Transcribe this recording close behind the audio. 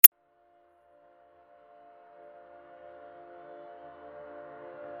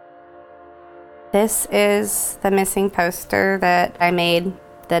This is the missing poster that I made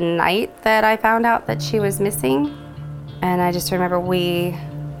the night that I found out that she was missing. And I just remember we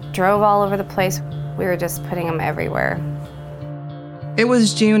drove all over the place. We were just putting them everywhere. It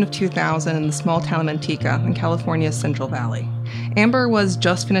was June of 2000 in the small town of Manteca in California's Central Valley. Amber was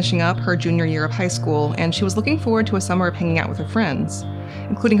just finishing up her junior year of high school, and she was looking forward to a summer of hanging out with her friends,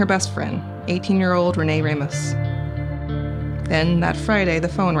 including her best friend, 18-year-old Renee Ramos. Then that Friday, the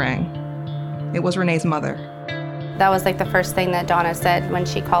phone rang. It was Renee's mother. That was like the first thing that Donna said when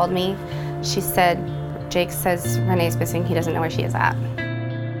she called me. She said, "Jake says Renee's missing. He doesn't know where she is at."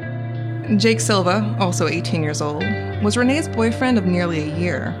 Jake Silva, also 18 years old, was Renee's boyfriend of nearly a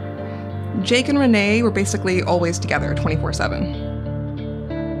year. Jake and Renee were basically always together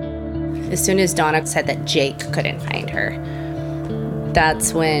 24/7. As soon as Donna said that Jake couldn't find her,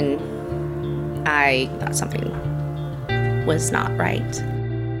 that's when I thought something was not right.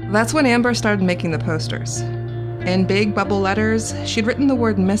 That's when Amber started making the posters. In big bubble letters, she'd written the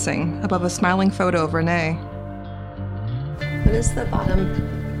word missing above a smiling photo of Renee. What does the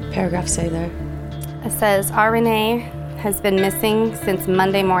bottom paragraph say there? It says, "Our Renee has been missing since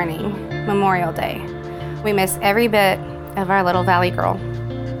Monday morning, Memorial Day. We miss every bit of our little valley girl.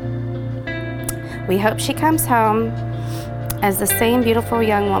 We hope she comes home as the same beautiful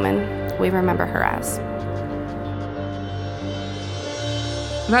young woman we remember her as."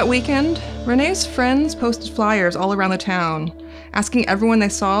 That weekend, Renee's friends posted flyers all around the town, asking everyone they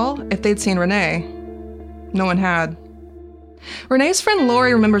saw if they'd seen Renee. No one had. Renee's friend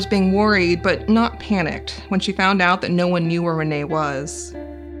Lori remembers being worried, but not panicked, when she found out that no one knew where Renee was.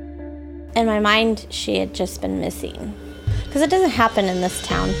 In my mind, she had just been missing. Because it doesn't happen in this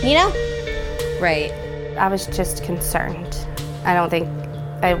town, you know? Right. I was just concerned. I don't think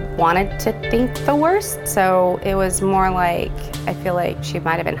I wanted to think the worst, so it was more like, I feel like she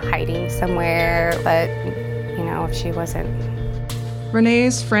might have been hiding somewhere, but, if she wasn't.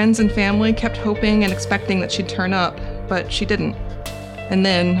 Renee's friends and family kept hoping and expecting that she'd turn up, but she didn't. And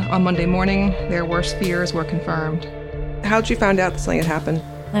then, on Monday morning, their worst fears were confirmed. How'd you find out that something had happened?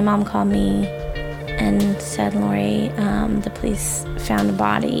 My mom called me and said, "Lori, the police found a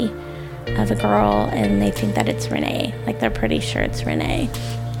body of a girl and they think that it's Renee. Like, they're pretty sure it's Renee."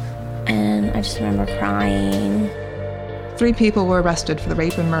 And I just remember crying. 3 people were arrested for the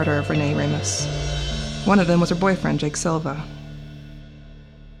rape and murder of Renee Ramos. One of them was her boyfriend, Jake Silva.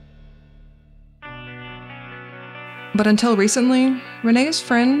 But until recently, Renee's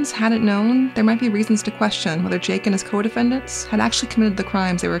friends hadn't known there might be reasons to question whether Jake and his co-defendants had actually committed the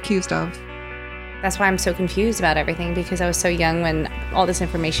crimes they were accused of. That's why I'm so confused about everything, because I was so young when all this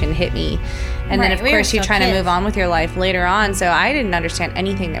information hit me. And then, of course, you're trying to move on with your life later on. So I didn't understand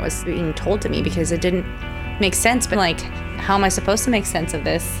anything that was being told to me because it didn't make sense. But, how am I supposed to make sense of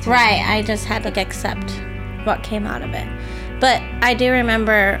this? Right. I just had to accept what came out of it. But I do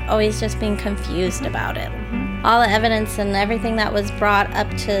remember always just being confused about it. All the evidence and everything that was brought up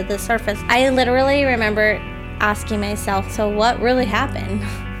to the surface. I literally remember asking myself, so what really happened?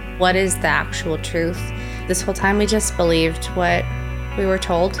 What is the actual truth? This whole time we just believed what we were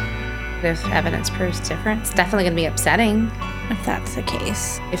told. If evidence proves different, it's definitely going to be upsetting. If that's the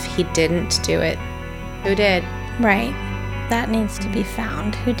case. If he didn't do it, who did? Right. That needs to be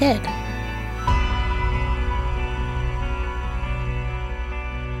found. Who did?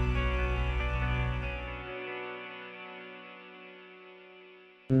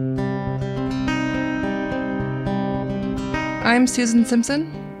 I'm Susan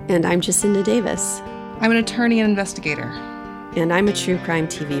Simpson. And I'm Jacinda Davis. I'm an attorney and investigator. And I'm a true crime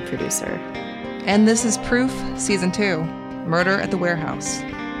TV producer. And this is Proof, Season 2, Murder at the Warehouse.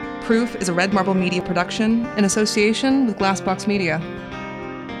 Proof is a Red Marble Media production in association with Glassbox Media.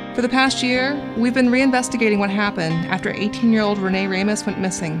 For the past year, we've been reinvestigating what happened after 18-year-old Renee Ramos went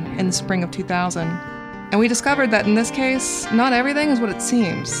missing in the spring of 2000. And we discovered that in this case, not everything is what it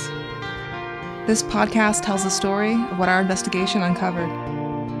seems. This podcast tells the story of what our investigation uncovered.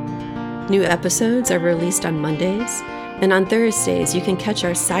 New episodes are released on Mondays, and on Thursdays you can catch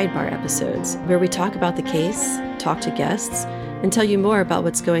our sidebar episodes where we talk about the case, talk to guests, and tell you more about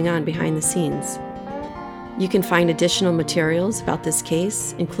what's going on behind the scenes. You can find additional materials about this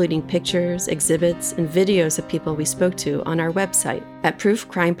case, including pictures, exhibits, and videos of people we spoke to on our website at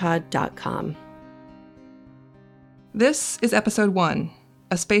proofcrimepod.com. This is Episode 1,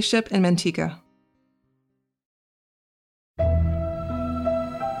 A Spaceship in Manteca.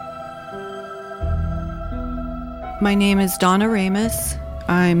 My name is Donna Ramos.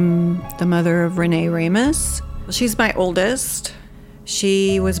 I'm the mother of Renee Ramos. She's my oldest.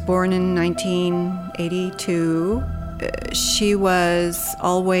 She was born in 1982. She was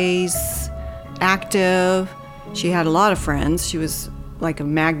always active. She had a lot of friends. She was like a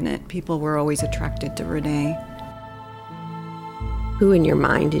magnet. People were always attracted to Renee. Who in your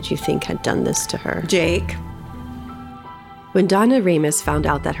mind did you think had done this to her? Jake. When Donna Ramis found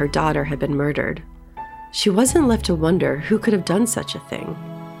out that her daughter had been murdered, she wasn't left to wonder who could have done such a thing.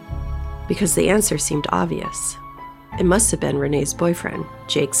 Because the answer seemed obvious. It must have been Renee's boyfriend,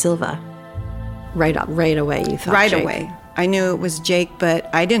 Jake Silva. Right away, you thought Right Jake. away. I knew it was Jake, but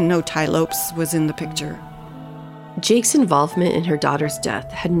I didn't know Ty Lopes was in the picture. Jake's involvement in her daughter's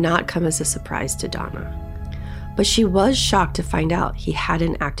death had not come as a surprise to Donna. But she was shocked to find out he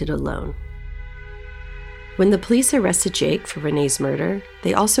hadn't acted alone. When the police arrested Jake for Renee's murder,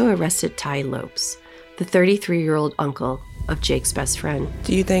 they also arrested Ty Lopes, the 33-year-old uncle of Jake's best friend.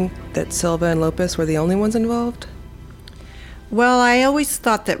 Do you think that Silva and Lopes were the only ones involved? Well, I always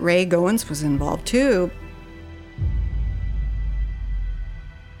thought that Ray Goins was involved too.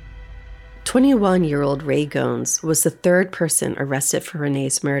 21-year-old Ray Goins was the third person arrested for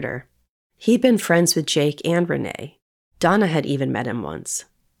Renee's murder. He'd been friends with Jake and Renee. Donna had even met him once.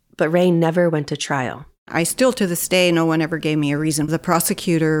 But Ray never went to trial. I still, to this day, no one ever gave me a reason. The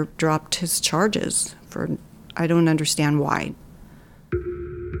prosecutor dropped his charges I don't understand why.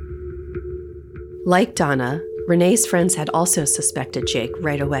 Like Donna, Renee's friends had also suspected Jake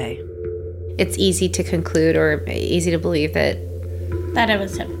right away. It's easy to conclude or easy to believe that it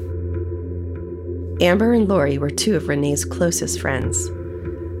was him. Amber and Lori were two of Renee's closest friends.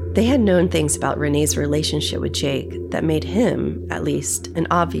 They had known things about Renee's relationship with Jake that made him, at least, an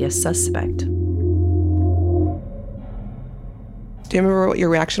obvious suspect. Do you remember what your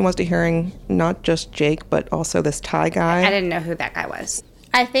reaction was to hearing not just Jake, but also this Ty guy? I didn't know who that guy was.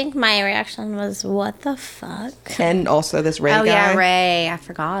 I think my reaction was, what the fuck? And also this Ray guy? Oh, yeah, Ray. I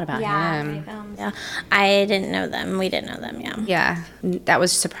forgot about him. Yeah. I didn't know them. We didn't know them, yeah. Yeah, that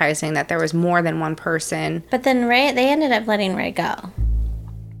was surprising that there was more than one person. But then they ended up letting Ray go.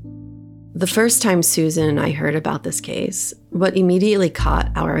 The first time Susan and I heard about this case, what immediately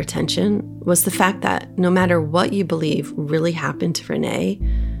caught our attention was the fact that no matter what you believe really happened to Renee,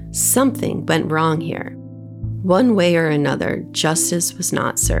 something went wrong here. One way or another, justice was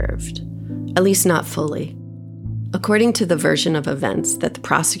not served, at least not fully. According to the version of events that the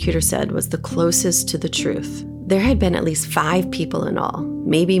prosecutor said was the closest to the truth, there had been at least 5 people in all,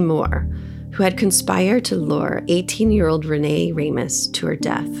 maybe more, who had conspired to lure 18-year-old Renee Ramis to her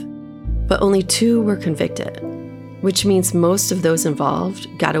death. But only 2 were convicted, which means most of those involved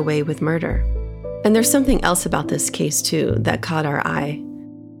got away with murder. And there's something else about this case, too, that caught our eye.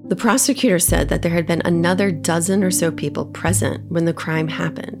 The prosecutor said that there had been another dozen or so people present when the crime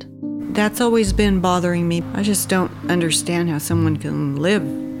happened. That's always been bothering me. I just don't understand how someone can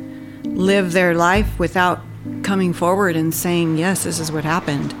live their life without coming forward and saying, yes, this is what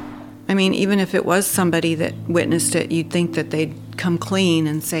happened. I mean, even if it was somebody that witnessed it, you'd think that they'd come clean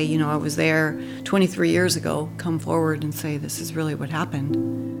and say, you know, I was there 23 years ago, come forward and say, this is really what happened.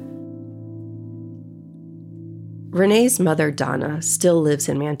 Renee's mother, Donna, still lives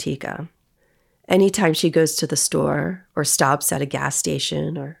in Manteca. Anytime she goes to the store or stops at a gas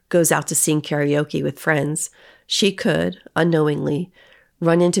station or goes out to sing karaoke with friends, she could, unknowingly,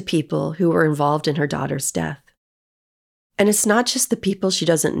 run into people who were involved in her daughter's death. And it's not just the people she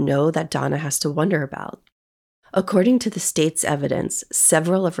doesn't know that Donna has to wonder about. According to the state's evidence,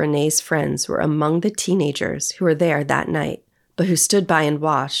 several of Renee's friends were among the teenagers who were there that night, but who stood by and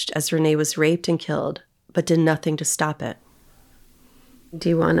watched as Renee was raped and killed, but did nothing to stop it. Do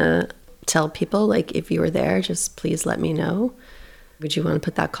you want to tell people, like, if you were there, just please let me know? Would you want to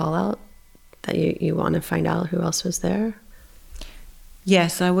put that call out, that you want to find out who else was there?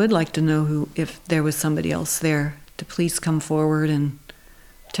 Yes, I would like to know if there was somebody else there, to please come forward and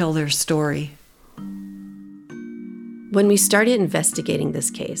tell their story. When we started investigating this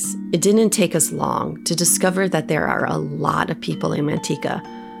case, it didn't take us long to discover that there are a lot of people in Manteca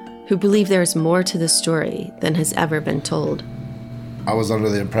who believe there's more to the story than has ever been told. I was under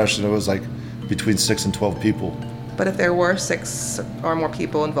the impression it was like between 6 and 12 people. But if there were 6 or more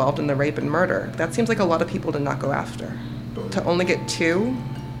people involved in the rape and murder, that seems like a lot of people to not go after. To only get 2?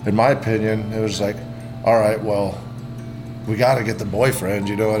 In my opinion, it was like, all right, well, we got to get the boyfriend,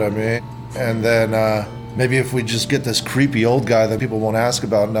 you know what I mean? And then maybe if we just get this creepy old guy that people won't ask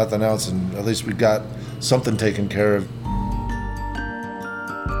about, nothing else, and at least we got something taken care of.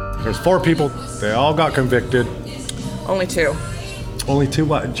 There's 4 people. They all got convicted. Only 2. Only 2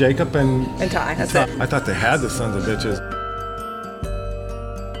 what? Jacob and Ty, that's it. I thought they had the sons of bitches.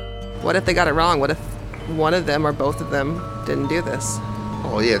 What if they got it wrong? What if one of them or both of them didn't do this?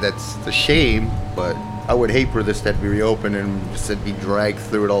 Oh yeah, that's the shame, but I would hate for this to be reopened and just to be dragged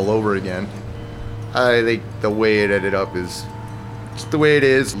through it all over again. I think the way it ended up is just the way it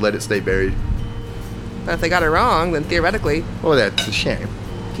is. Let it stay buried. But if they got it wrong, then theoretically, Well, that's a shame.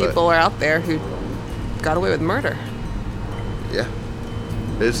 people are out there who got away with murder Yeah.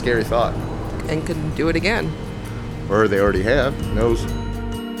 It's a scary thought. and could do it again. Or they already have. Who knows?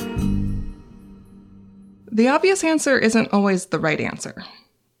 The obvious answer isn't always the right answer.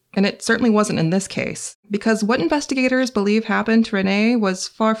 And it certainly wasn't in this case, because what investigators believe happened to Renee was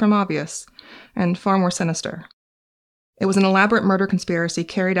far from obvious and far more sinister. It was an elaborate murder conspiracy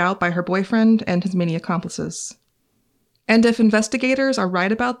carried out by her boyfriend and his many accomplices. And if investigators are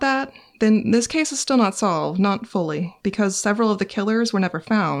right about that, then this case is still not solved, not fully, because several of the killers were never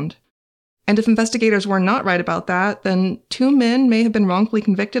found. And if investigators were not right about that, then 2 men may have been wrongfully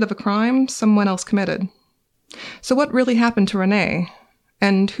convicted of a crime someone else committed. So what really happened to Renee?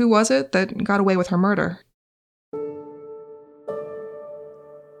 And who was it that got away with her murder?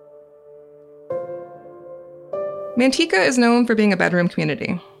 Manteca is known for being a bedroom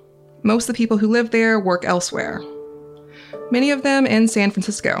community. Most of the people who live there work elsewhere. Many of them in San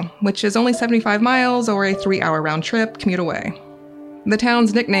Francisco, which is only 75 miles or a 3-hour round trip commute away. The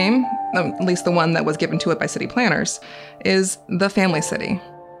town's nickname, at least the one that was given to it by city planners, is the Family City.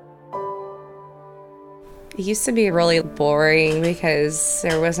 It used to be really boring because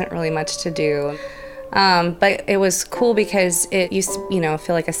there wasn't really much to do. But it was cool because it used to,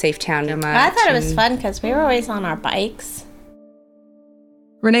 feel like a safe town. I thought it was fun because we were always on our bikes.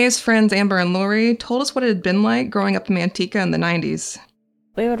 Renee's friends Amber and Lori told us what it had been like growing up in Manteca in the 90s.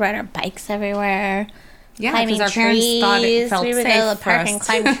 We would ride our bikes everywhere. Yeah, because our parents thought it felt safe. We would go to the park and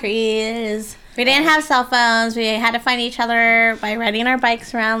climb trees. We didn't have cell phones. We had to find each other by riding our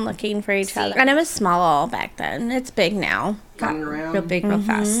bikes around looking for each other. And it was small back then. It's big now. Got real big, real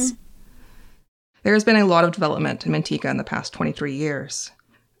fast. There has been a lot of development in Manteca in the past 23 years.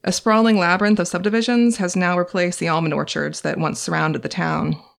 A sprawling labyrinth of subdivisions has now replaced the almond orchards that once surrounded the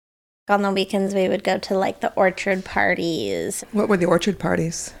town. On the weekends, we would go to, the orchard parties. What were the orchard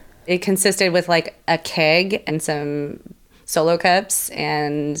parties? It consisted with, a keg and some Solo cups,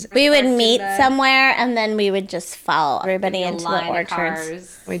 and we would meet somewhere, and then we would just follow everybody into the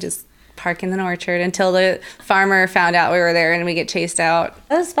orchards. We just park in the orchard until the farmer found out we were there, and we get chased out.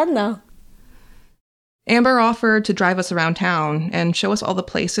 It was fun, though. Amber offered to drive us around town and show us all the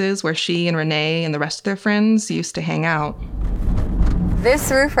places where she and Renee and the rest of their friends used to hang out.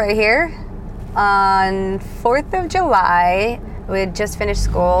 This roof right here, on 4th of July, we had just finished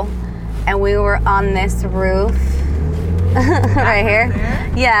school, and we were on this roof right here.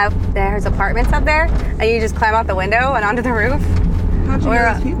 There? Yeah, there's apartments up there, and you just climb out the window and onto the roof. How'd you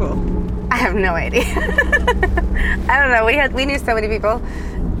know those people? I have no idea. I don't know. We knew so many people.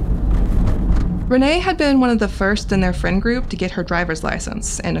 Renee had been one of the first in their friend group to get her driver's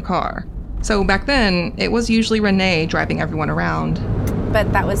license and a car. So back then, it was usually Renee driving everyone around.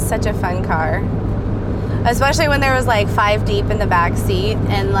 But that was such a fun car. Especially when there was 5 deep in the back seat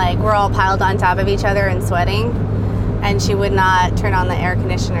and we're all piled on top of each other and sweating. And she would not turn on the air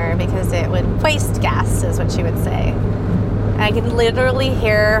conditioner because it would waste gas, is what she would say. And I can literally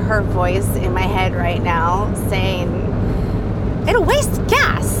hear her voice in my head right now saying, "It'll waste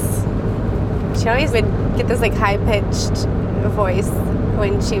gas." She always would get this high-pitched voice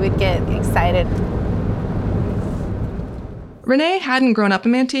when she would get excited. Renee hadn't grown up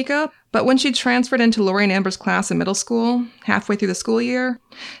in Manteca, but when she transferred into Lori and Amber's class in middle school, halfway through the school year,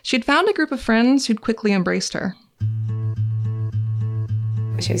 she'd found a group of friends who'd quickly embraced her.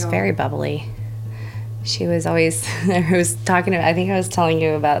 She was very bubbly. She was always, I was telling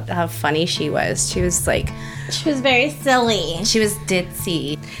you about how funny she was. She was she was very silly. She was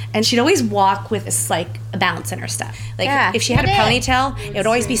ditzy. And she'd always walk with this, a bounce in her step. If she had a ponytail, it would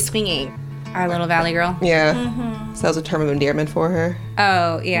always be swinging. Our little valley girl. Yeah. Mm-hmm. So that was a term of endearment for her.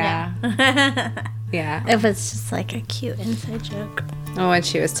 Oh, yeah. Yeah. It was just a cute inside joke. Oh, and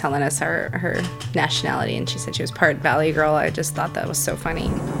she was telling us her nationality, and she said she was part Valley Girl. I just thought that was so funny.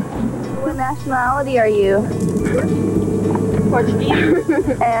 What nationality are you? Portuguese.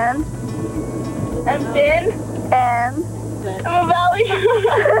 And Finn. And I'm a Valley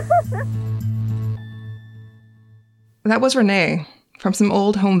Girl. That was Renee, from some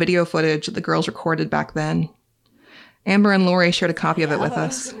old home video footage that the girls recorded back then. Amber and Lori shared a copy of it with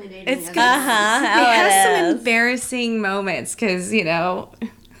us. It's good. It has some embarrassing moments because, we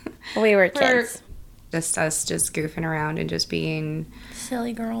were kids. Just us just goofing around and just being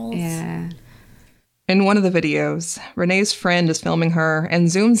silly girls. Yeah. In one of the videos, Renee's friend is filming her and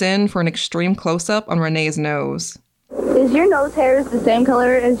zooms in for an extreme close-up on Renee's nose. Is your nose hairs the same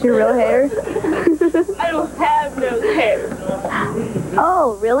color as your real hair? I don't have nose hair.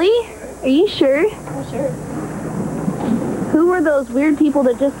 Oh, really? Are you sure? Sure. Who were those weird people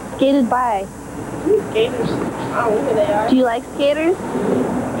that just skated by? Skaters. I don't know who they are. Do you like skaters?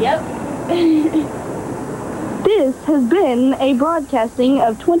 Yep. This has been a broadcasting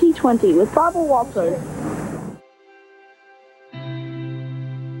of 2020 with Barbara Walters.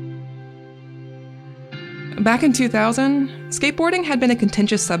 Back in 2000, skateboarding had been a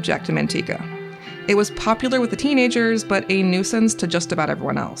contentious subject in Manteca. It was popular with the teenagers, but a nuisance to just about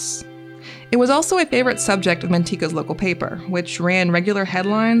everyone else. It was also a favorite subject of Manteca's local paper, which ran regular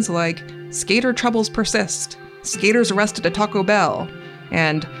headlines like, "Skater troubles persist," "Skaters arrested at Taco Bell,"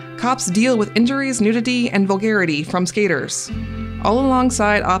 and "Cops deal with injuries, nudity, and vulgarity from skaters," all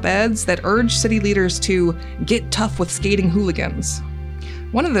alongside op-eds that urged city leaders to get tough with skating hooligans.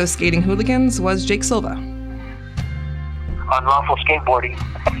 One of those skating hooligans was Jake Silva. Unlawful skateboarding.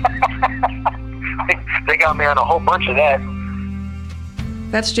 They got me on a whole bunch of that.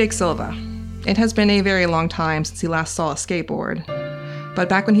 That's Jake Silva. It has been a very long time since he last saw a skateboard. But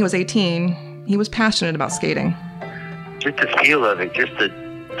back when he was 18, he was passionate about skating. Just the feel of it, just the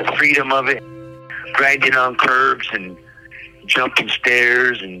freedom of it. Grinding on curbs and jumping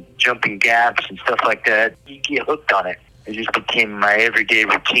stairs and jumping gaps and stuff like that. You get hooked on it. It just became my everyday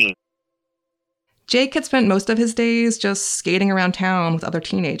routine. Jake had spent most of his days just skating around town with other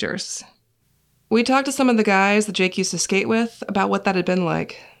teenagers. We talked to some of the guys that Jake used to skate with about what that had been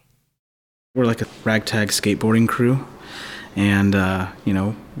like. We're like a ragtag skateboarding crew, and,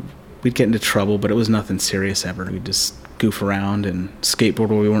 we'd get into trouble, but it was nothing serious ever. We'd just goof around and skateboard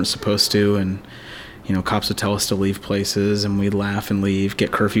where we weren't supposed to, and, cops would tell us to leave places, and we'd laugh and leave,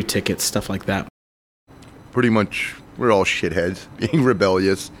 get curfew tickets, stuff like that. Pretty much, we're all shitheads, being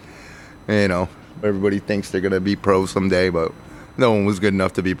rebellious. Everybody thinks they're going to be pro someday, but no one was good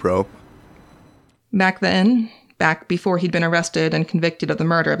enough to be pro. Back then, back before he'd been arrested and convicted of the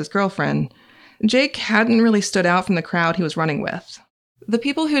murder of his girlfriend, Jake hadn't really stood out from the crowd he was running with. The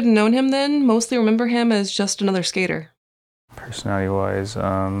people who'd known him then mostly remember him as just another skater. Personality-wise,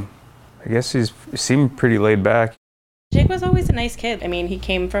 I guess he seemed pretty laid back. Jake was always a nice kid. I mean, he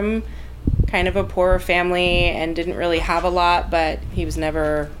came from kind of a poorer family and didn't really have a lot, but he was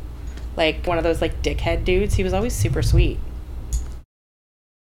never like one of those like dickhead dudes. He was always super sweet.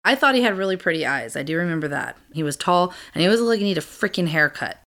 I thought he had really pretty eyes. I do remember that. He was tall, and he always looked like he needed a freaking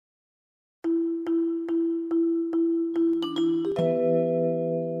haircut.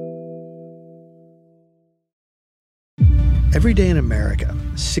 Every day in America,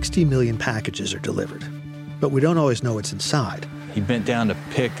 60 million packages are delivered. But we don't always know what's inside. He bent down to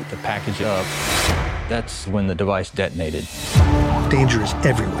pick the package up. That's when the device detonated. Danger is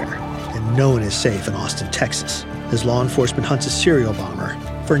everywhere, and no one is safe in Austin, Texas, as law enforcement hunts a serial bomber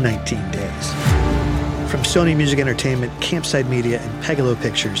for 19 days. From Sony Music Entertainment, Campside Media, and Pegalo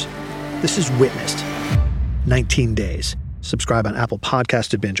Pictures, this is Witnessed. 19 Days. Subscribe on Apple Podcasts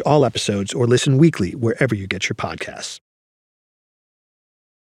to binge all episodes or listen weekly wherever you get your podcasts.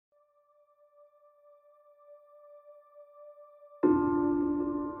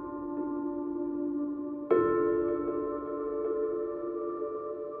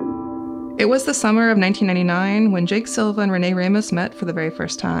 It was the summer of 1999 when Jake Silva and Renee Ramos met for the very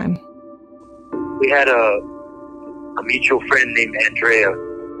first time. We had a mutual friend named Andrea.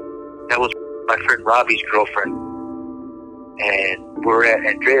 That was my friend Robbie's girlfriend. And we were at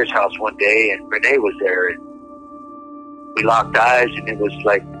Andrea's house one day, and Renee was there. And we locked eyes, and it was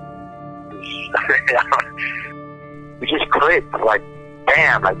like, we just clicked, like,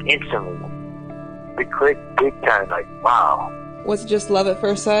 bam, like instantly. We clicked big time, like, wow. Was it just love at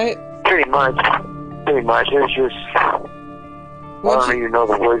first sight? Pretty much. It was just, I don't even know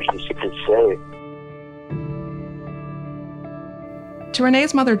the words to say. To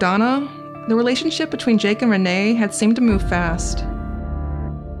Renee's mother, Donna, the relationship between Jake and Renee had seemed to move fast.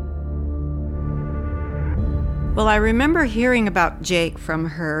 Well, I remember hearing about Jake from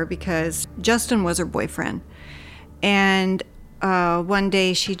her because Justin was her boyfriend. And one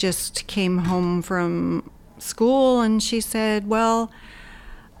day she just came home from school and she said, well,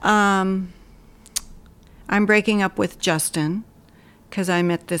 I'm breaking up with Justin because I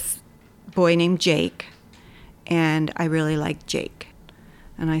met this boy named Jake, and I really like Jake.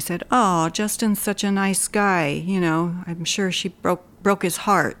 And I said, oh, Justin's such a nice guy, I'm sure she broke his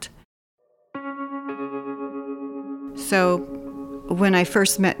heart. So when I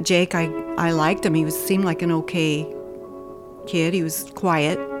first met Jake, I liked him. He seemed like an okay kid. He was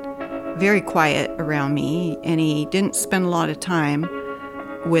quiet, very quiet around me, and he didn't spend a lot of time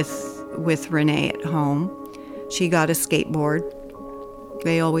with Renee at home. She got a skateboard.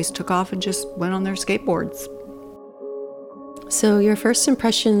 They always took off and just went on their skateboards. So your first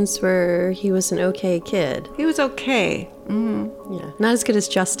impressions were he was an okay kid. He was okay. Mm-hmm. Yeah, not as good as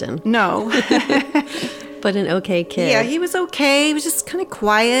Justin. No. But an okay kid. Yeah, he was okay. He was just kind of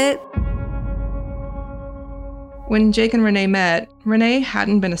quiet. When Jake and Renee met, Renee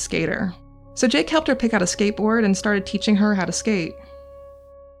hadn't been a skater. So Jake helped her pick out a skateboard and started teaching her how to skate.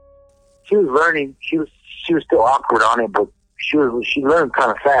 She was learning. She was still awkward on it, but she learned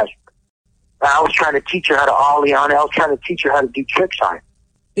kind of fast. I was trying to teach her how to ollie on it. I was trying to teach her how to do tricks on it.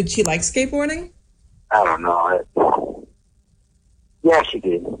 Did she like skateboarding? I don't know. Yeah, she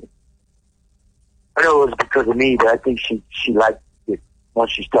did. I know it was because of me, but I think she liked it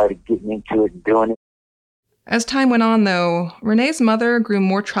once she started getting into it and doing it. As time went on, though, Renee's mother grew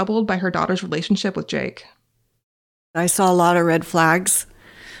more troubled by her daughter's relationship with Jake. I saw a lot of red flags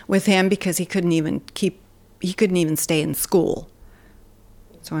with him because he couldn't even stay in school.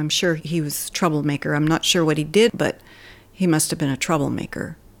 So I'm sure he was a troublemaker. I'm not sure what he did, but he must have been a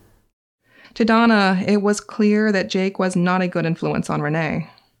troublemaker. To Donna, it was clear that Jake was not a good influence on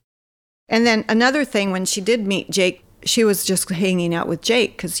Renee. And then another thing, when she did meet Jake, she was just hanging out with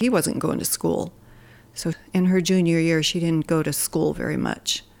Jake because he wasn't going to school. So in her junior year, she didn't go to school very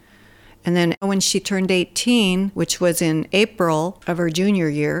much. And then when she turned 18, which was in April of her junior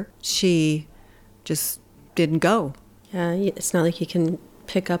year, she just didn't go. Yeah, it's not like you can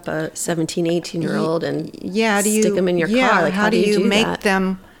pick up a 17, 18-year-old and stick them in your car. Like, how do you make that?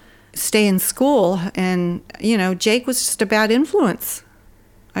 them stay in school? And, Jake was just a bad influence.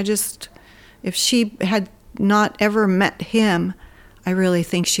 If she had not ever met him, I really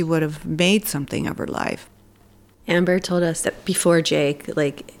think she would have made something of her life. Amber told us that before Jake,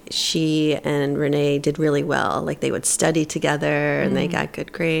 she and Renee did really well. Like, they would study together and they got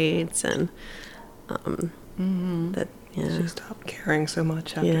good grades, and She stopped caring so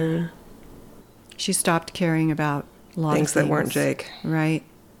much after. Yeah. She stopped caring about a lot of things that weren't Jake. Right.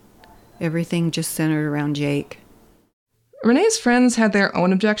 Everything just centered around Jake. Renee's friends had their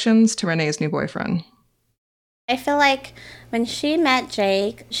own objections to Renee's new boyfriend. I feel like when she met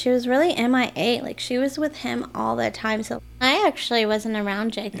Jake, she was really MIA. Like, she was with him all the time. So I actually wasn't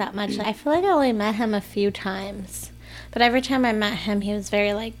around Jake that much. I feel like I only met him a few times. But every time I met him, he was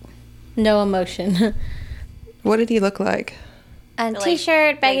very, no emotion. What did he look like? A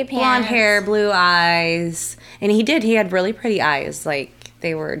t-shirt, baggy pants. Blonde hair, blue eyes. And he had really pretty eyes.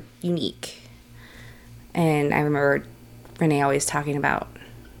 They were unique. And I remember Renee always talking about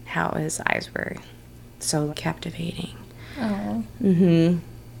how his eyes were so captivating. Oh. Mm-hmm.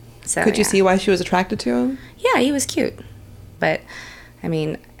 So, Could you see why she was attracted to him? Yeah, he was cute. But,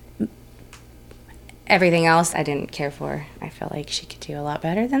 everything else I didn't care for. I feel like she could do a lot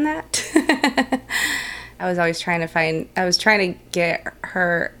better than that. I was always trying to get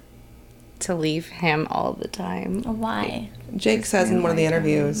her to leave him all the time. Why? Jake says in one of the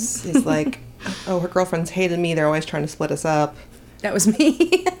interviews, he's like, oh, her girlfriends hated me. They're always trying to split us up. That was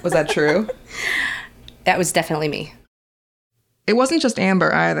me. Was that true? That was definitely me. It wasn't just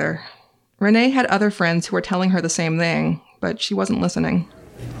Amber either. Renee had other friends who were telling her the same thing, but she wasn't listening.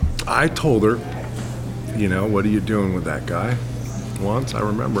 I told her, what are you doing with that guy? Once, I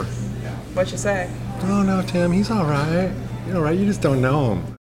remember. What'd she say? Oh, no, Tim, he's all right. You're all right, you just don't know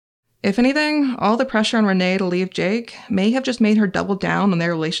him. If anything, all the pressure on Renee to leave Jake may have just made her double down on their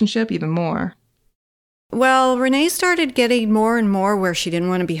relationship even more. Well, Renee started getting more and more where she didn't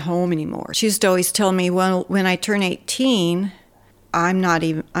want to be home anymore. She used to always tell me, well, when I turn 18, I'm not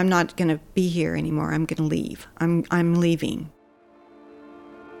going to be here anymore. I'm going to leave. I'm leaving.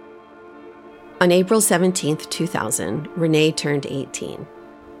 On April 17th, 2000, Renee turned 18,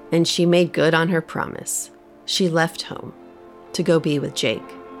 and she made good on her promise. She left home to go be with Jake.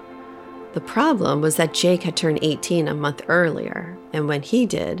 The problem was that Jake had turned 18 a month earlier, and when he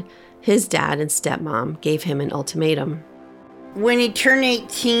did, his dad and stepmom gave him an ultimatum. When he turned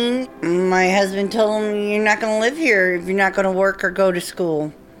 18, my husband told him, you're not going to live here if you're not going to work or go to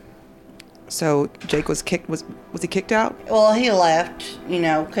school. So Jake was kicked, was he kicked out? Well, he left,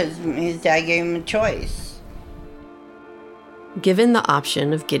 because his dad gave him a choice. Given the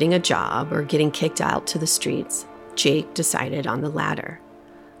option of getting a job or getting kicked out to the streets, Jake decided on the latter,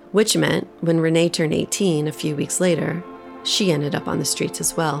 which meant when Renee turned 18 a few weeks later, she ended up on the streets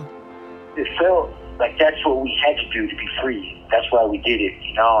as well. It felt like that's what we had to do to be free. That's why we did it,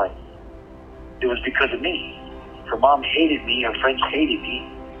 and it was because of me. Her mom hated me, her friends hated me,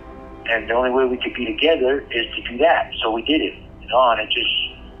 and the only way we could be together is to do that. So we did it, and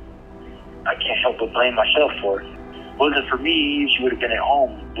I can't help but blame myself for it. If it wasn't for me, she would have been at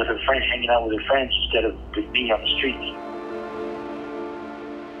home with her friends, hanging out with her friends instead of with me on the streets.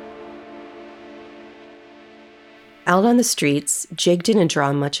 Out on the streets, Jake didn't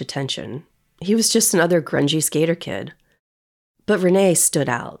draw much attention. He was just another grungy skater kid. But Renee stood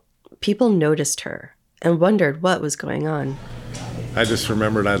out. People noticed her and wondered what was going on. I just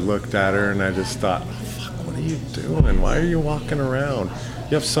remembered I looked at her and I just thought, fuck, what are you doing? Why are you walking around?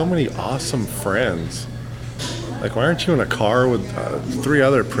 You have so many awesome friends. Like, why aren't you in a car with 3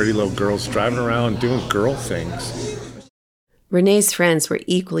 other pretty little girls driving around doing girl things? Renee's friends were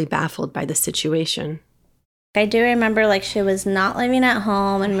equally baffled by the situation. I do remember, like, she was not living at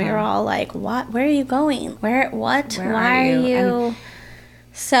home, and we were all like, what? Where are you going? Why are you?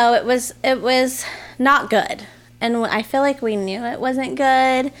 So it was not good. And I feel like we knew it wasn't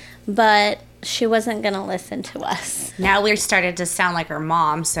good, but she wasn't going to listen to us. Now we started to sound like her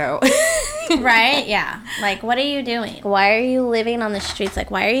mom, so. Right? Yeah. Like, what are you doing? Why are you living on the streets?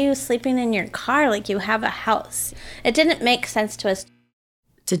 Like, why are you sleeping in your car like you have a house? It didn't make sense to us.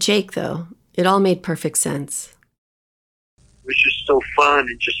 To Jake, though, it all made perfect sense. It was just so fun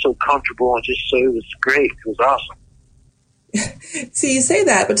and just so comfortable and just so, it was great. It was awesome. See, you say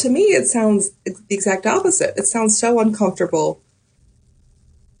that, but to me it sounds the exact opposite. It sounds so uncomfortable.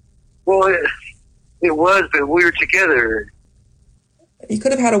 Well, it was, but we were together. You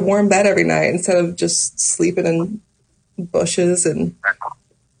could have had a warm bed every night instead of just sleeping in bushes,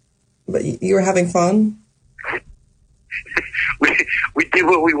 but you were having fun. We did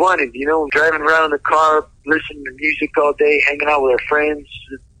what we wanted, driving around in the car, listening to music all day, hanging out with our friends.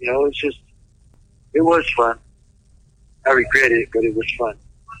 It was fun. I regret it, but it was fun.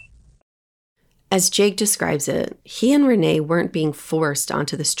 As Jake describes it, he and Renee weren't being forced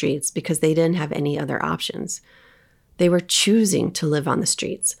onto the streets because they didn't have any other options. They were choosing to live on the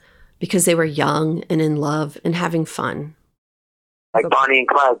streets because they were young and in love and having fun. Like Bonnie and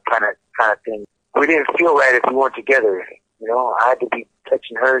Clyde kind of thing. We didn't feel right if we weren't together. I had to be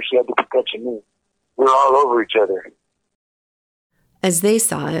touching her, she had to be touching me. We were all over each other. As they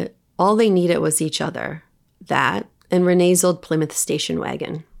saw it, all they needed was each other. That and Renee's old Plymouth station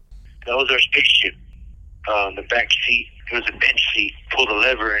wagon. That was our spaceship. The back seat, it was a bench seat. Pull the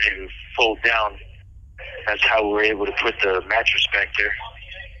lever and it would fold down. That's how we were able to put the mattress back there.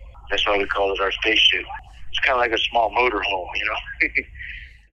 That's why we call it our spaceship. It's kind of like a small motorhome,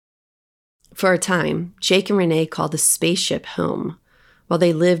 For a time, Jake and Renee called the Spaceship home while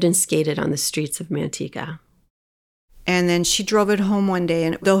they lived and skated on the streets of Manteca. And then she drove it home one day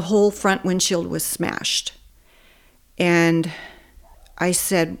and the whole front windshield was smashed. And I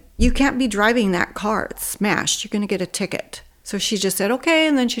said, you can't be driving that car. It's smashed. You're going to get a ticket. So she just said, okay.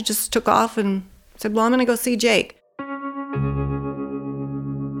 And then she just took off and said, well, I'm going to go see Jake.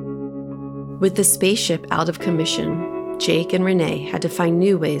 With the Spaceship out of commission, Jake and Renee had to find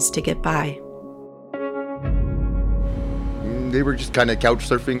new ways to get by. They were just kind of couch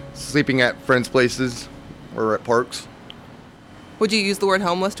surfing, sleeping at friends' places or at parks. Would you use the word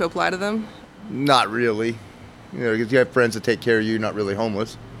homeless to apply to them? Not really. Because you have friends that take care of you, not really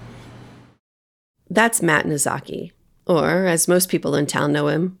homeless. That's Matt Nozaki, or as most people in town know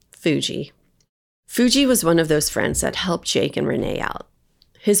him, Fuji. Fuji was one of those friends that helped Jake and Renee out.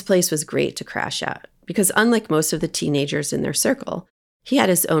 His place was great to crash at, because unlike most of the teenagers in their circle, he had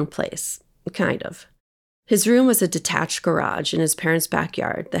his own place, kind of. His room was a detached garage in his parents'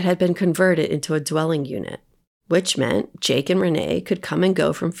 backyard that had been converted into a dwelling unit, which meant Jake and Renee could come and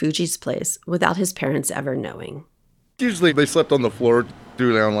go from Fuji's place without his parents ever knowing. Usually they slept on the floor,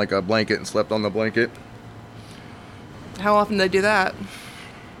 threw down like a blanket and slept on the blanket. How often did they do that?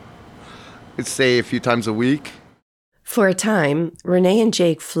 I'd say a few times a week. For a time, Renee and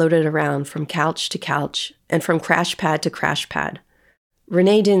Jake floated around from couch to couch and from crash pad to crash pad.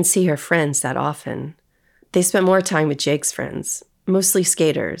 Renee didn't see her friends that often. They spent more time with Jake's friends, mostly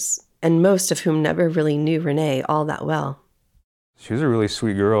skaters, and most of whom never really knew Renee all that well. She was a really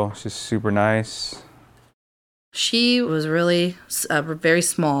sweet girl. She's super nice. She was really very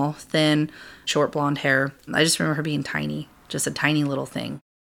small, thin, short blonde hair. I just remember her being tiny, just a tiny little thing.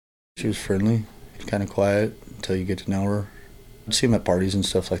 She was friendly, kind of quiet until you get to know her. I'd see them at parties and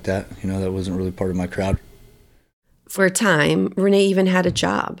stuff like that. That wasn't really part of my crowd. For a time, Renee even had a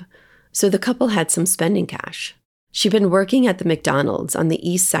job, so the couple had some spending cash. She'd been working at the McDonald's on the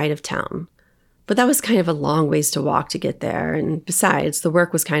east side of town, but that was kind of a long ways to walk to get there, and besides, the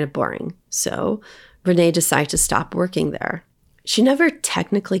work was kind of boring. So Renee decided to stop working there. She never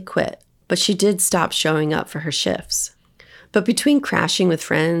technically quit, but she did stop showing up for her shifts. But between crashing with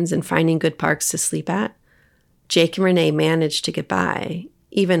friends and finding good parks to sleep at, Jake and Renee managed to get by,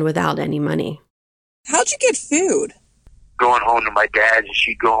 even without any money. How'd you get food? Going home to my dad's, and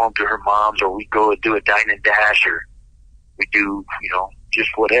she'd go home to her mom's, or we'd go do a dine and dash, or we do, just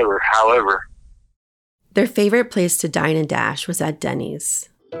whatever, however. Their favorite place to dine and dash was at Denny's.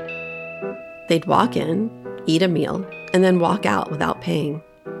 They'd walk in, eat a meal, and then walk out without paying.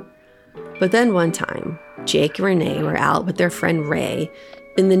 But then one time, Jake and Renee were out with their friend Ray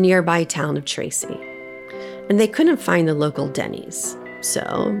in the nearby town of Tracy. And they couldn't find the local Denny's,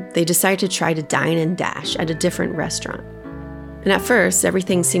 so they decided to try to dine and dash at a different restaurant. And at first,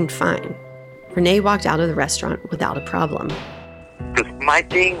 everything seemed fine. Renee walked out of the restaurant without a problem. Because my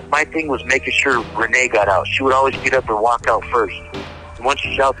thing was making sure Renee got out. She would always get up and walk out first. And once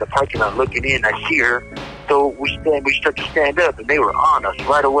she's out the parking lot looking in, I see her. So we start to stand up, and they were on us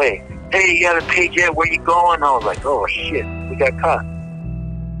right away. Hey, you haven't paid yet? Where you going? I was like, oh shit, we got caught.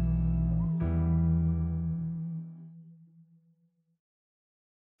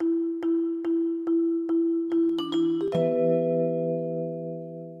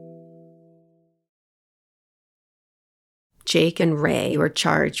 Jake and Ray were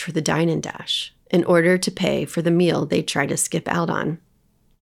charged for the dine and dash in order to pay for the meal they tried to skip out on.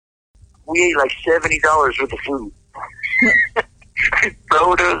 We ate like $70 worth of food.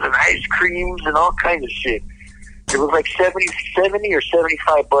 Sodas and ice creams and all kinds of shit. It was like 70 or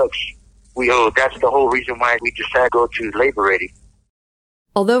 $75 we owed. That's the whole reason why we decided to go to Labor Ready.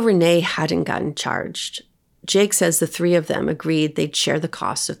 Although Renee hadn't gotten charged, Jake says the three of them agreed they'd share the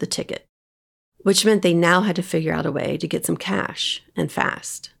cost of the ticket, which meant they now had to figure out a way to get some cash, and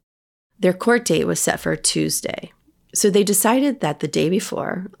fast. Their court date was set for Tuesday, so they decided that the day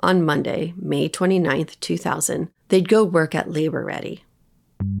before, on Monday, May 29th, 2000, they'd go work at Labor Ready.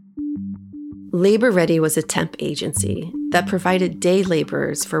 Labor Ready was a temp agency that provided day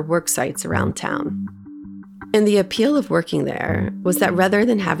laborers for work sites around town. And the appeal of working there was that rather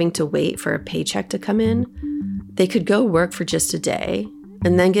than having to wait for a paycheck to come in, they could go work for just a day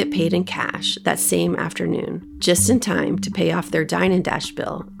and then get paid in cash that same afternoon, just in time to pay off their dine and dash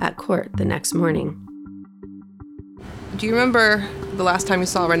bill at court the next morning. Do you remember the last time you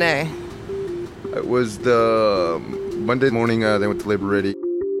saw Renee? It was the Monday morning they went to Labor Ready.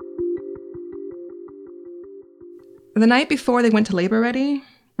 The night before they went to Labor Ready,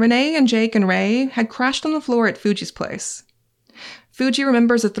 Renee and Jake and Ray had crashed on the floor at Fuji's place. Fuji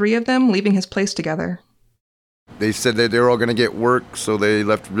remembers the three of them leaving his place together. They said that they were all going to get work, so they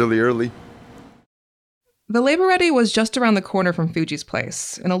left really early. The Labor Ready was just around the corner from Fuji's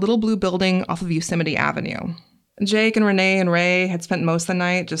place, in a little blue building off of Yosemite Avenue. Jake and Renee and Ray had spent most of the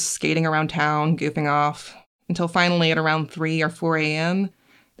night just skating around town, goofing off, until finally at around 3 or 4 a.m.,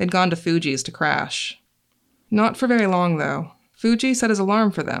 they'd gone to Fuji's to crash. Not for very long, though. Fuji set his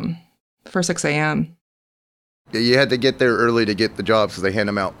alarm for them, for 6 a.m. Yeah, you had to get there early to get the jobs, because they hand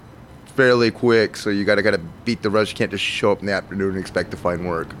them out fairly quick, so you gotta beat the rush. You can't just show up in the afternoon and expect to find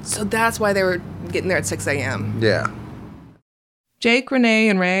work. So that's why they were getting there at 6 a.m. Yeah. Jake, Renee,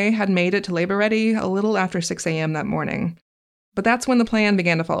 and Ray had made it to Labor Ready a little after 6 a.m. that morning. But that's when the plan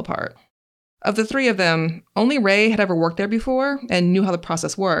began to fall apart. Of the three of them, only Ray had ever worked there before and knew how the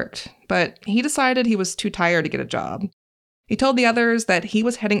process worked, but he decided he was too tired to get a job. He told the others that he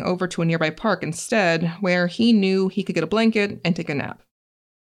was heading over to a nearby park instead, where he knew he could get a blanket and take a nap.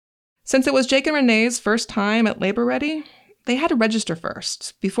 Since it was Jake and Renee's first time at Labor Ready, they had to register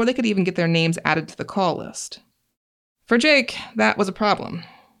first, before they could even get their names added to the call list. For Jake, that was a problem.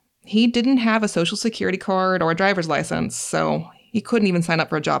 He didn't have a social security card or a driver's license, so he couldn't even sign up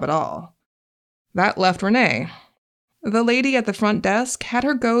for a job at all. That left Renee. The lady at the front desk had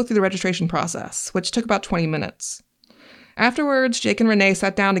her go through the registration process, which took about 20 minutes. Afterwards, Jake and Renee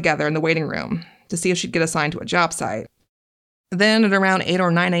sat down together in the waiting room to see if she'd get assigned to a job site. Then at around 8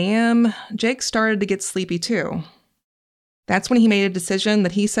 or 9 a.m., Jake started to get sleepy too. That's when he made a decision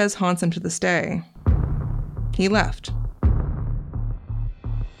that he says haunts him to this day. He left.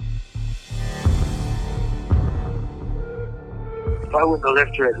 If I wouldn't have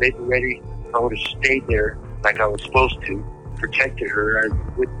left her at Labor Ready, I would have stayed there like I was supposed to, protected her, I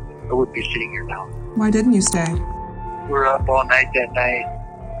would be sitting here now. Why didn't you stay? We were up all night that night.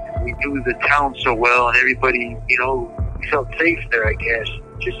 We knew the town so well, and everybody, we felt safe there, I guess.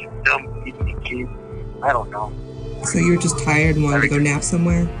 Just dumb kid. I don't know. So you were just tired and wanted to go nap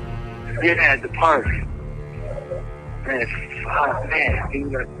somewhere? Yeah, at the park. Man,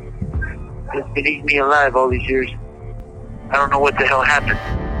 dude, it's been eating me alive all these years. I don't know what the hell happened.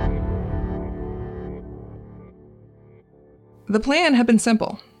 The plan had been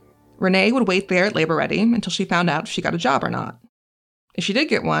simple. Renee would wait there at Labor Ready until she found out if she got a job or not. If she did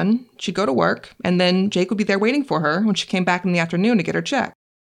get one, she'd go to work, and then Jake would be there waiting for her when she came back in the afternoon to get her check.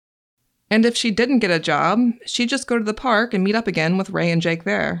 And if she didn't get a job, she'd just go to the park and meet up again with Ray and Jake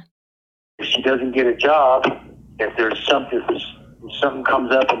there. If she doesn't get a job, if something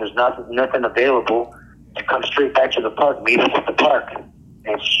comes up and there's nothing available, to come straight back to the park, meet us at the park.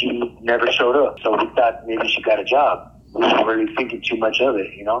 And she never showed up. So we thought maybe she got a job. We weren't really thinking too much of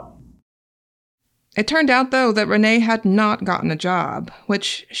it, you know? It turned out, though, that Renee had not gotten a job,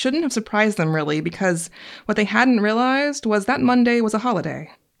 which shouldn't have surprised them, really, because what they hadn't realized was that Monday was a holiday.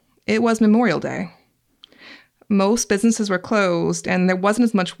 It was Memorial Day. Most businesses were closed, and there wasn't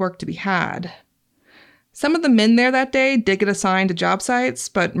as much work to be had. Some of the men there that day did get assigned to job sites,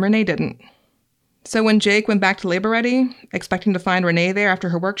 but Renee didn't. So when Jake went back to Labor Ready, expecting to find Renee there after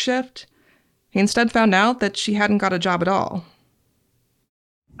her work shift, he instead found out that she hadn't got a job at all.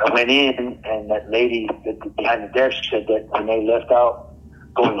 I went in, and that lady behind the desk said that Renee left out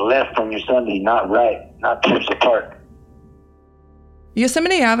going left on your Sunday, not right, not towards the park.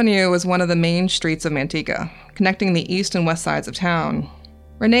 Yosemite Avenue was one of the main streets of Manteca, connecting the east and west sides of town.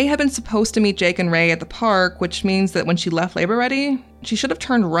 Renee had been supposed to meet Jake and Ray at the park, which means that when she left Labor Ready, she should have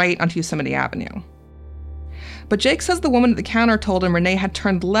turned right onto Yosemite Avenue. But Jake says the woman at the counter told him Renee had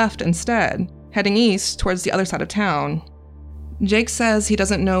turned left instead, heading east towards the other side of town. Jake says he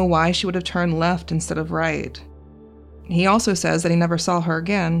doesn't know why she would have turned left instead of right. He also says that he never saw her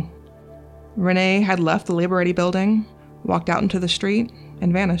again. Renee had left the Labor Ready building, walked out into the street,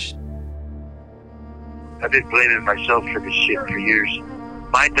 and vanished. I've been blaming myself for this shit for years.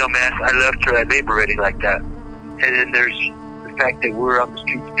 My dumbass, I left her at Labor Ready like that. And then there's the fact that we're on the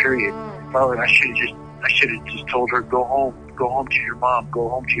streets, period. Well, I should have just told her, go home to your mom, go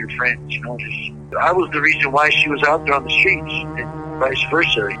home to your friends, you know. I was the reason why she was out there on the streets, and vice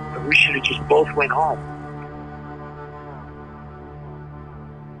versa. We should have just both went home.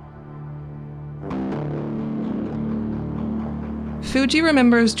 Fuji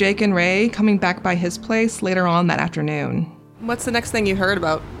remembers Jake and Ray coming back by his place later on that afternoon. What's the next thing you heard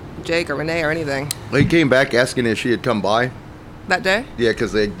about Jake or Renee or anything? They came back asking if she had come by. That day? Yeah,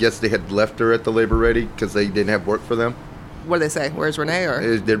 because they guess they had left her at the Labor Ready because they didn't have work for them. What did they say? Where's Renee?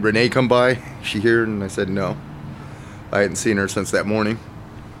 Or did Renee come by? Is she here? And I said no. I hadn't seen her since that morning.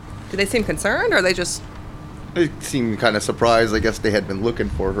 Did they seem concerned, or they just... They seemed kind of surprised. I guess they had been looking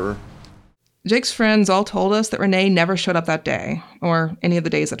for her. Jake's friends all told us that Renee never showed up that day, or any of the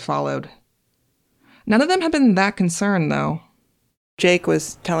days that followed. None of them had been that concerned, though. Jake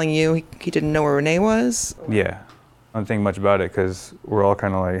was telling you he didn't know where Renee was? Yeah. I don't think much about it because we're all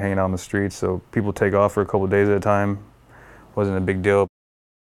kind of like hanging out on the streets, so people take off for a couple of days at a time. Wasn't a big deal.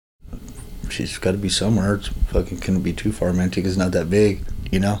 She's got to be somewhere. It's fucking couldn't be too far. Manteca's not that big,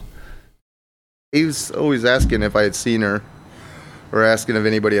 you know? He was always asking if I had seen her or asking if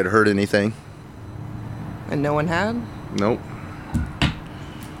anybody had heard anything. And no one had? Nope.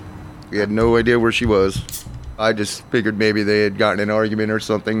 We had no idea where she was. I just figured maybe they had gotten in an argument or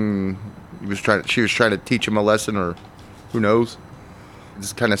something. She was trying to teach him a lesson, or who knows.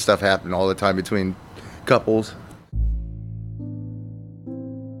 This kind of stuff happened all the time between couples.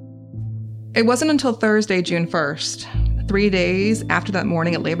 It wasn't until Thursday, June 1st, 3 days after that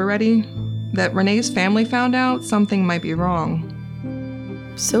morning at Labor Ready, that Renee's family found out something might be wrong.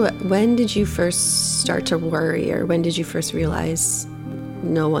 So when did you first start to worry, or when did you first realize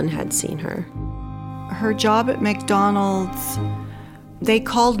no one had seen her? Her job at McDonald's, they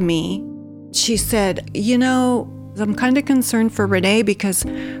called me. She said, you know, I'm kind of concerned for Renee because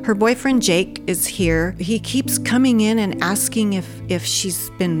her boyfriend Jake is here. He keeps coming in and asking if she's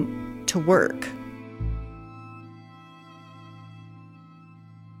been to work.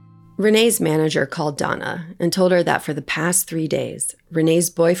 Renee's manager called Donna and told her that for the past 3 days, Renee's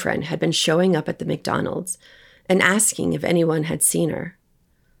boyfriend had been showing up at the McDonald's and asking if anyone had seen her.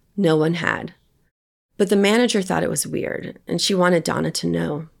 No one had. But the manager thought it was weird, and she wanted Donna to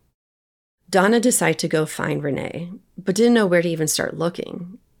know. Donna decided to go find Renee, but didn't know where to even start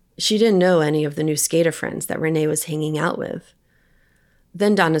looking. She didn't know any of the new skater friends that Renee was hanging out with.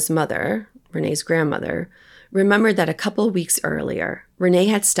 Then Donna's mother, Renee's grandmother, remembered that a couple weeks earlier, Renee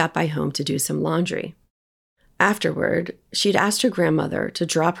had stopped by home to do some laundry. Afterward, she'd asked her grandmother to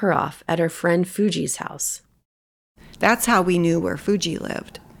drop her off at her friend Fuji's house. That's how we knew where Fuji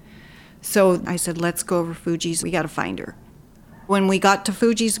lived. So I said, let's go over Fuji's. We got to find her. When we got to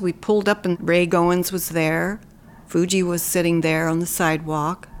Fuji's, we pulled up and Ray Goins was there. Fuji was sitting there on the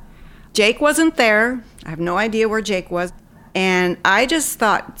sidewalk. Jake wasn't there. I have no idea where Jake was. And I just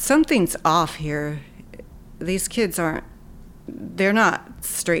thought, something's off here. These kids they're not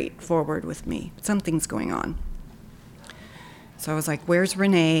straightforward with me. Something's going on. So I was like, where's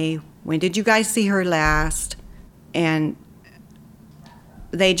Renee? When did you guys see her last? And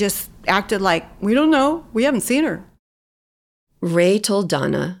they just acted like, we don't know. We haven't seen her. Ray told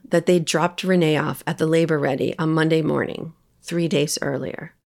Donna that they'd dropped Renee off at the Labor Ready on Monday morning, 3 days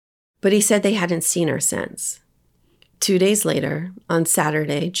earlier. But he said they hadn't seen her since. 2 days later, on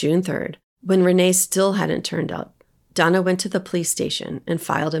Saturday, June 3rd, when Renee still hadn't turned up, Donna went to the police station and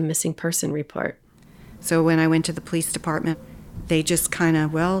filed a missing person report. So when I went to the police department, they just kind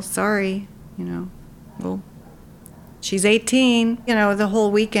of, well, sorry, well, she's 18. The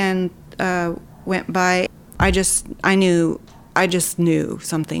whole weekend went by. I just knew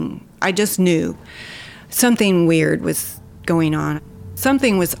something. I just knew something weird was going on.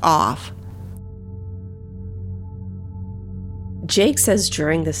 Something was off. Jake says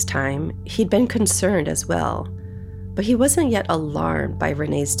during this time, he'd been concerned as well, but he wasn't yet alarmed by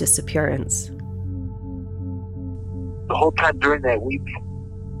Renee's disappearance. The whole time during that week,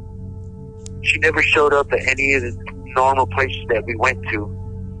 she never showed up at any of the normal places that we went to.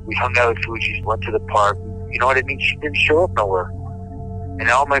 We hung out at Fuji's, went to the park. You know what I mean? She didn't show up nowhere. And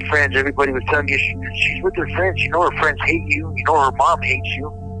all my friends, everybody was telling me she's with her friends. Her friends hate you. Her mom hates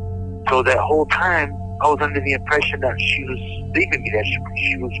you. So that whole time, I was under the impression that she was leaving me, that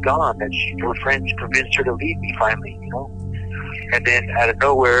she was gone, that her friends convinced her to leave me finally, And then out of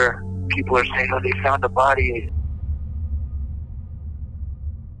nowhere, people are saying, they found a body.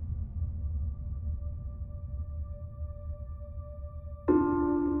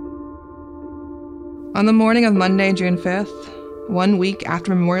 On the morning of Monday, June 5th, 1 week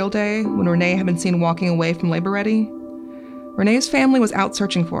after Memorial Day, when Renee had been seen walking away from Labor Ready, Renee's family was out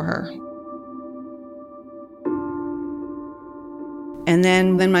searching for her. And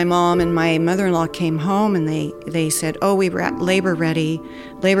then my mom and my mother-in-law came home and they said, we were at Labor Ready.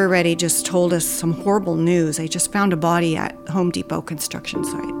 Labor Ready just told us some horrible news. They just found a body at Home Depot construction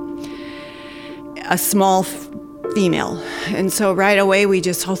site. A small female. And so right away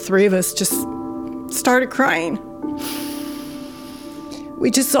all three of us just started crying. We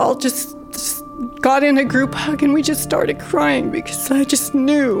just all just got in a group hug and we just started crying because I just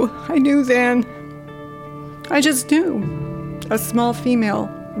knew. I knew then. I just knew. A small female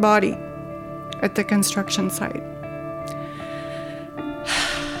body at the construction site.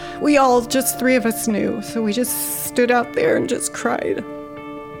 We all, just three of us knew, so we just stood out there and just cried.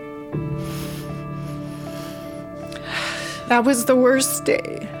 That was the worst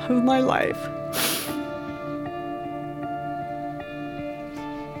day of my life.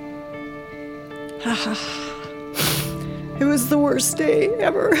 It was the worst day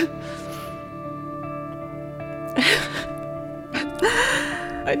ever.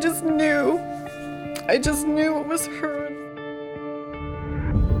 I just knew it was her.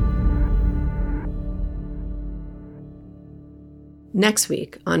 Next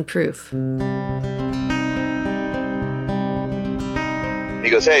week on Proof. He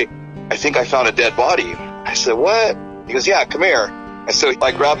goes, hey, I think I found a dead body. I said, what? He goes, yeah, come here. And so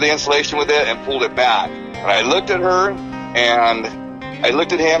I grabbed the insulation with it and pulled it back. And I looked at her and I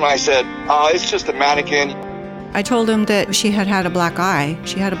looked at him and I said, it's just a mannequin. I told him that she had a black eye.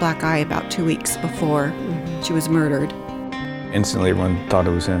 She had a black eye about 2 weeks before she was murdered. Instantly, everyone thought it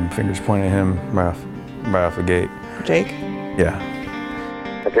was him. Fingers pointing at him right off the gate. Jake? Yeah.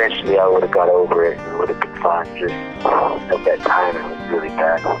 Eventually, I would have got over it and would have been fine. Just at that time, it was really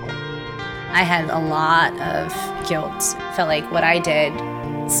bad. I had a lot of guilt. Felt like what I did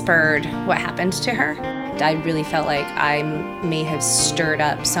spurred what happened to her. I really felt like I may have stirred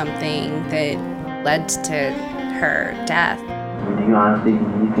up something that led to her death. Do you honestly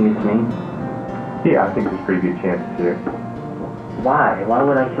think it's me? Yeah, I think there's a pretty good chance it's you. Why? Why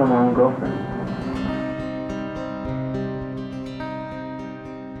would I kill my own girlfriend?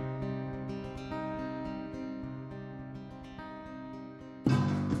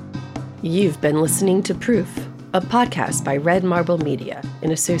 You've been listening to Proof, a podcast by Red Marble Media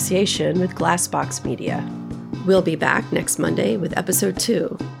in association with Glassbox Media. We'll be back next Monday with episode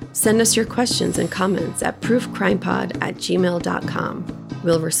 2. Send us your questions and comments at proofcrimepod@gmail.com.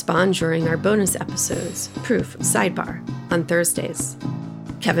 We'll respond during our bonus episodes, Proof Sidebar, on Thursdays.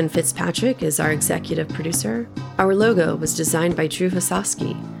 Kevin Fitzpatrick is our executive producer. Our logo was designed by Drew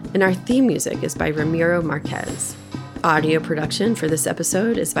Vasowski, and our theme music is by Ramiro Marquez. Audio production for this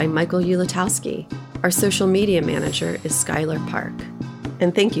episode is by Michael Ulatowski. Our social media manager is Skylar Park.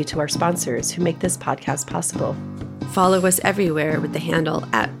 And thank you to our sponsors who make this podcast possible. Follow us everywhere with the handle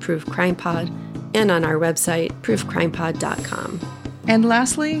 @ProofCrimePod and on our website, proofcrimepod.com. And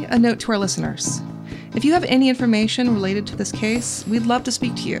lastly, a note to our listeners. If you have any information related to this case, we'd love to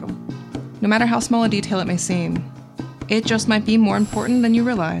speak to you, no matter how small a detail it may seem. It just might be more important than you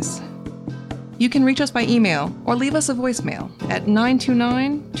realize. You can reach us by email or leave us a voicemail at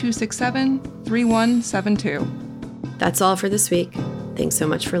 929-267-3172. That's all for this week. Thanks so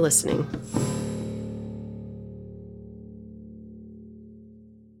much for listening.